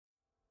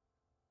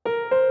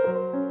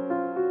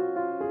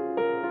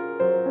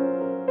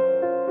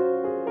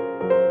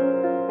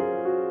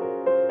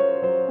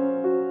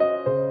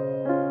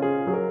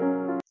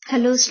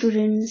Hello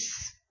students,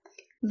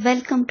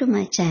 welcome to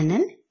my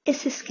channel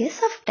SSK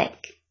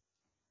SoftTech.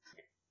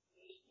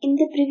 In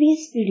the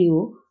previous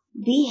video,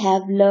 we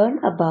have learned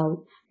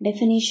about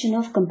definition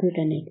of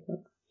computer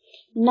network.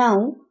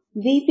 Now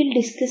we will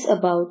discuss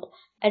about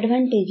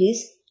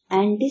advantages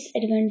and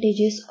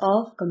disadvantages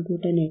of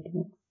computer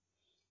network.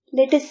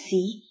 Let us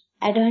see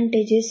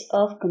advantages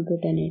of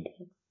computer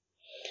network.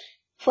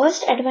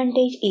 First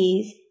advantage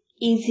is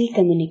easy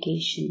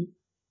communication.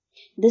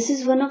 This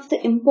is one of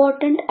the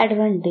important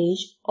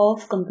advantage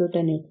of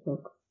computer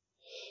network.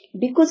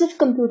 Because of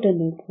computer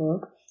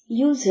network,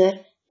 user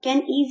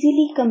can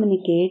easily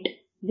communicate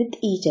with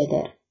each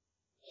other.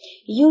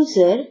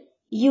 User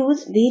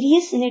use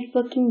various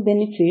networking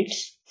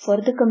benefits for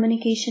the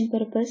communication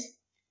purpose,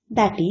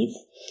 that is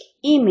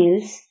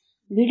emails,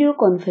 video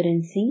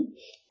conferencing,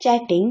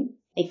 chatting,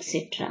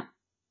 etc.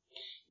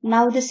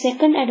 Now the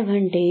second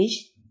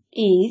advantage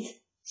is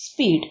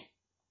speed.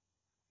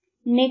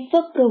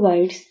 Network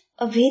provides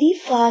a very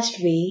fast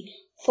way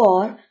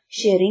for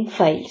sharing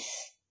files.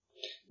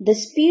 The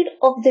speed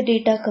of the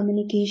data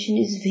communication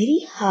is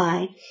very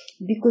high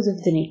because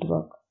of the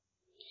network.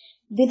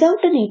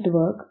 Without a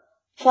network,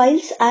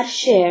 files are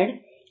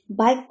shared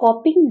by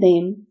copying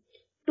them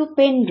to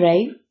pen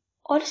drive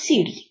or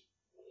CD.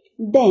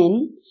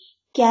 Then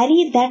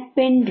carry that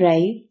pen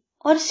drive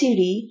or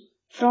CD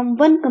from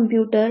one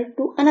computer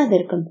to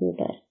another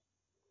computer.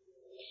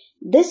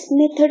 This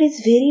method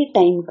is very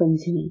time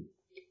consuming,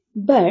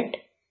 but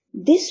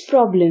this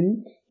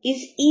problem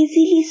is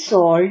easily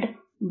solved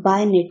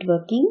by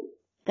networking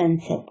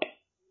concept.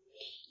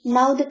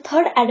 Now the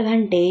third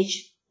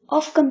advantage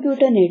of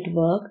computer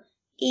network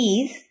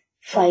is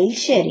file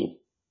sharing.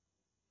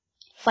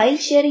 File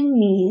sharing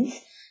means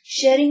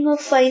sharing of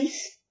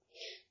files.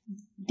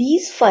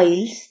 These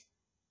files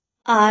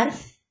are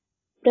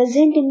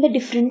present in the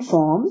different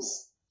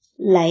forms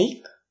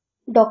like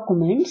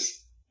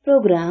documents,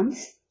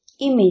 programs,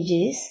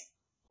 images,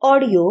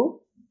 audio,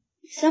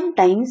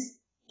 sometimes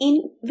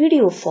in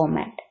video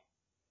format.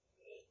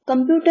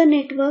 Computer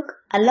network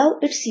allow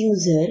its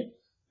user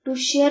to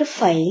share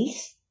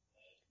files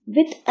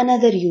with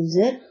another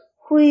user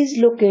who is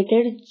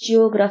located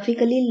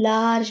geographically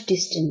large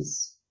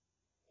distance.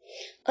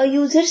 A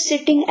user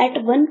sitting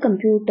at one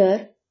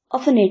computer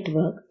of a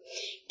network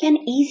can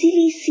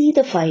easily see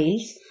the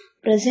files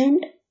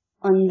present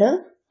on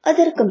the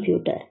other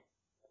computer,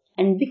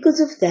 and because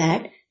of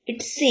that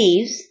it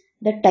saves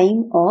the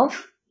time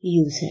of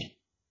user.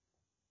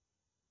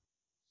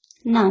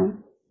 Now,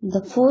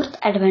 the fourth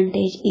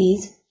advantage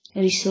is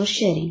resource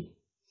sharing.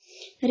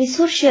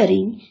 Resource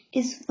sharing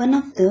is one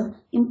of the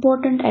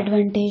important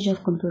advantage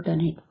of computer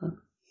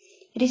network.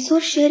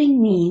 Resource sharing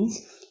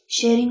means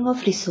sharing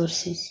of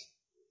resources.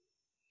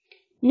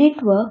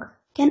 Network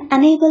can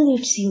enable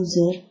its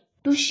user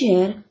to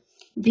share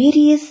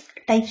various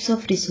types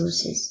of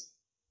resources.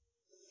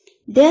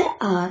 There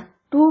are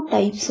two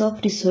types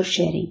of resource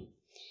sharing.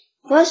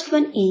 First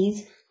one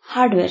is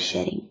hardware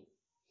sharing.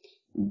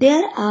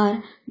 There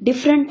are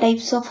different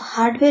types of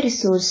hardware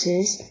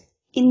resources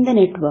in the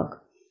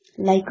network,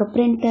 like a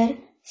printer,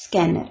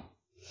 scanner.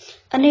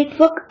 A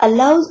network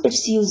allows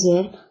its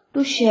user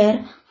to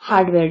share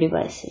hardware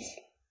devices.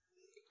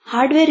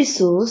 Hardware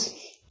resource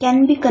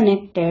can be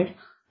connected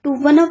to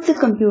one of the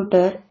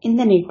computer in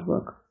the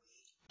network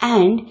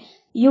and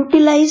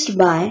utilized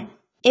by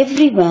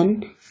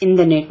everyone in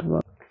the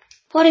network.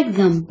 For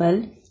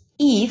example,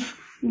 if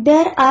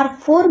there are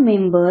 4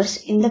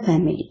 members in the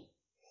family,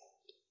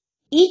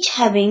 each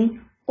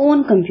having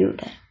own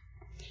computer,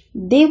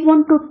 they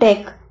want to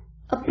take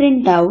a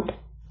printout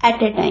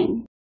at a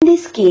time. In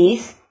this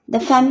case,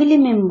 the family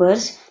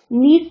members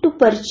need to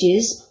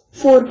purchase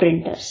 4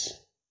 printers.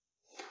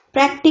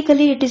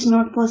 Practically it is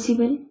not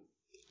possible,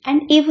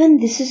 and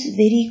even this is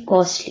very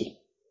costly.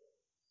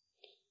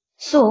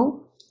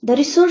 So, the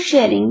resource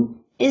sharing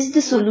is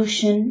the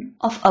solution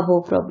of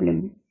above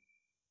problem.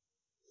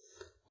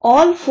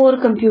 All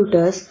 4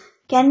 computers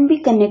can be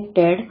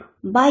connected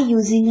by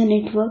using a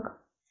network,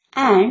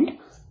 and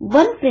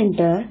one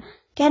printer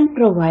can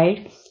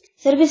provide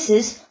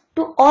services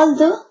to all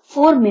the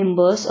 4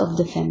 members of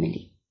the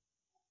family.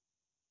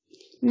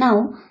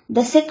 Now,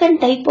 the second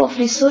type of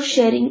resource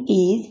sharing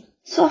is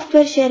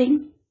software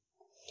sharing.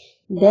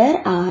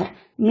 There are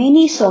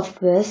many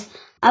softwares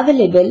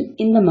available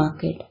in the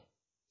market,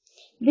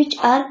 which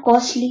are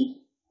costly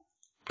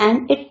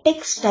and it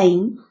takes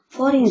time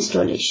for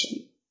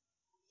installation.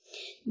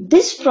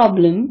 This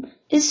problem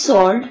is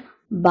solved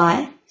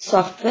by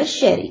software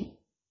sharing.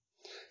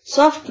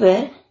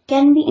 Software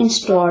can be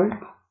installed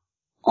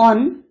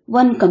on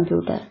one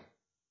computer,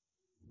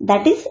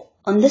 that is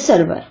on the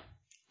server,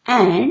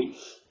 and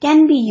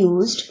can be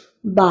used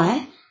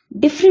by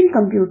different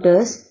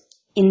computers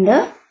in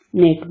the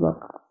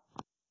network.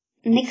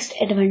 Next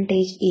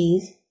advantage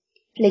is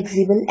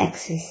flexible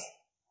access.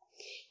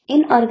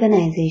 In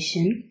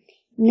organization,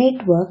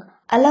 network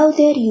allow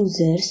their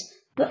users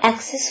to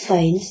access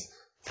files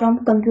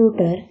from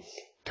computer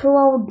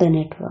throughout the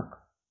network.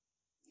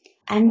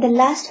 And the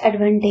last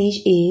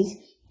advantage is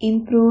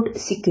improved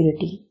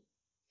security.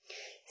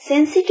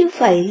 Sensitive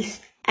files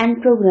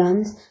and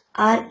programs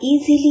are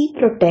easily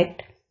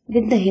protected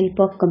with the help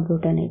of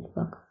computer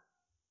network.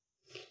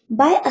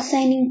 By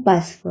assigning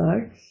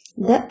password,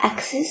 the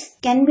access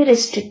can be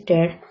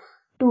restricted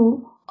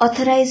to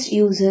authorized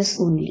users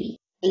only.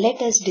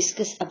 Let us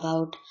discuss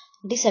about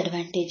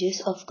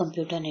disadvantages of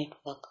computer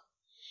network.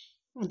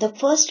 The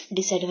first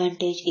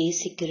disadvantage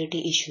is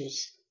security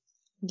issues.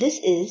 This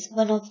is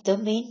one of the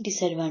main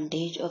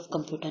disadvantages of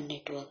computer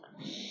network.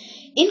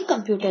 In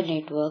computer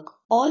network,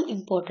 all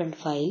important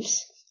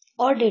files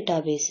or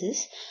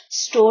databases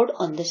stored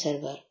on the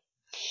server.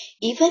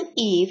 Even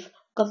if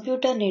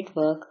computer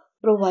network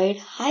provide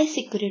high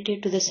security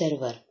to the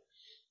server,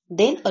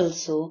 then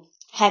also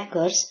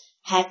hackers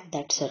hack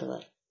that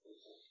server.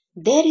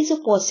 There is a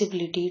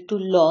possibility to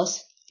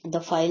lose the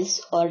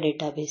files or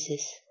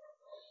databases.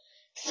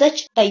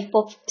 Such type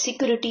of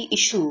security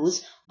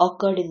issues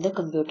occurred in the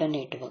computer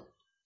network.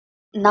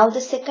 Now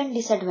the second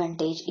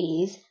disadvantage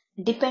is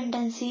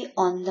dependency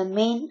on the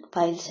main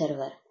file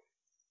server.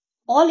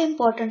 All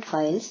important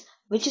files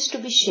which is to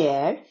be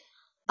shared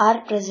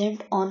are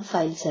present on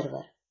file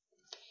server.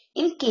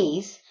 In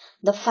case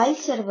the file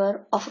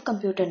server of a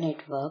computer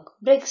network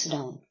breaks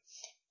down,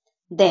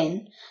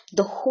 then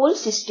the whole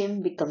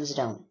system becomes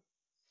down.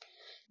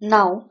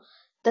 Now,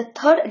 the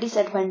third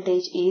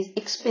disadvantage is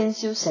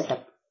expensive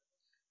setup.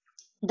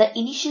 The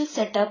initial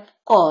setup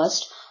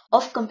cost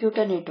of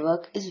computer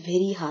network is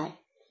very high.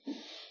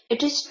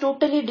 It is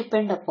totally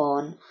depend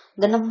upon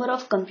the number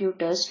of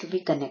computers to be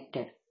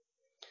connected.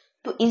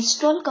 To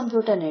install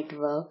computer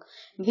network,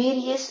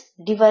 various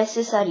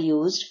devices are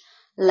used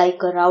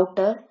like a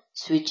router,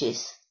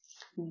 switches.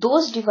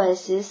 Those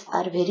devices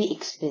are very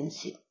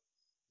expensive.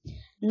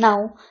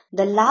 Now,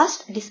 the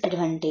last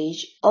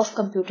disadvantage of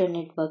computer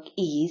network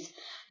is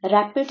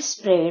rapid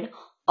spread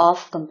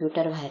of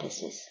computer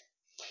viruses.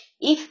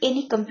 If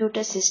any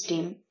computer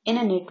system in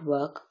a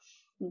network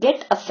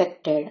get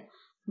affected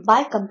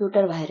by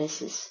computer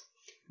viruses,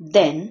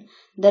 then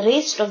the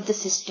rest of the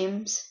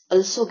systems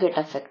also get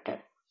affected.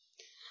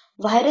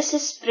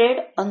 Viruses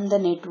spread on the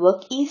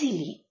network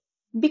easily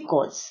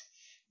because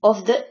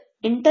of the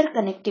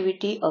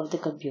interconnectivity of the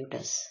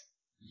computers.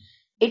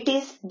 It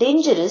is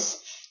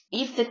dangerous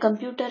if the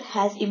computer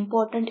has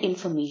important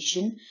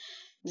information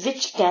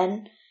which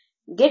can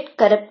get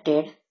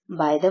corrupted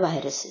by the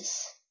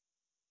viruses.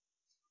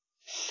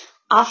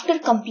 After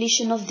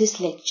completion of this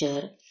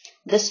lecture,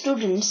 the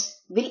students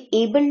will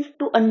able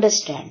to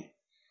understand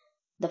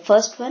the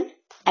first one,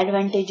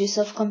 advantages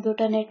of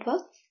computer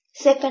network,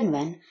 second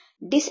one,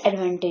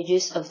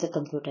 disadvantages of the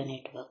computer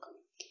network.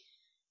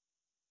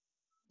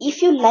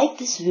 If you like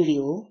this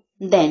video,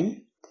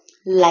 then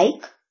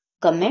like,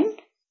 comment,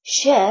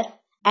 share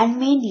and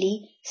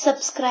mainly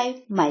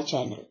subscribe my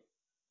channel.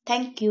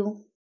 Thank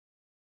you.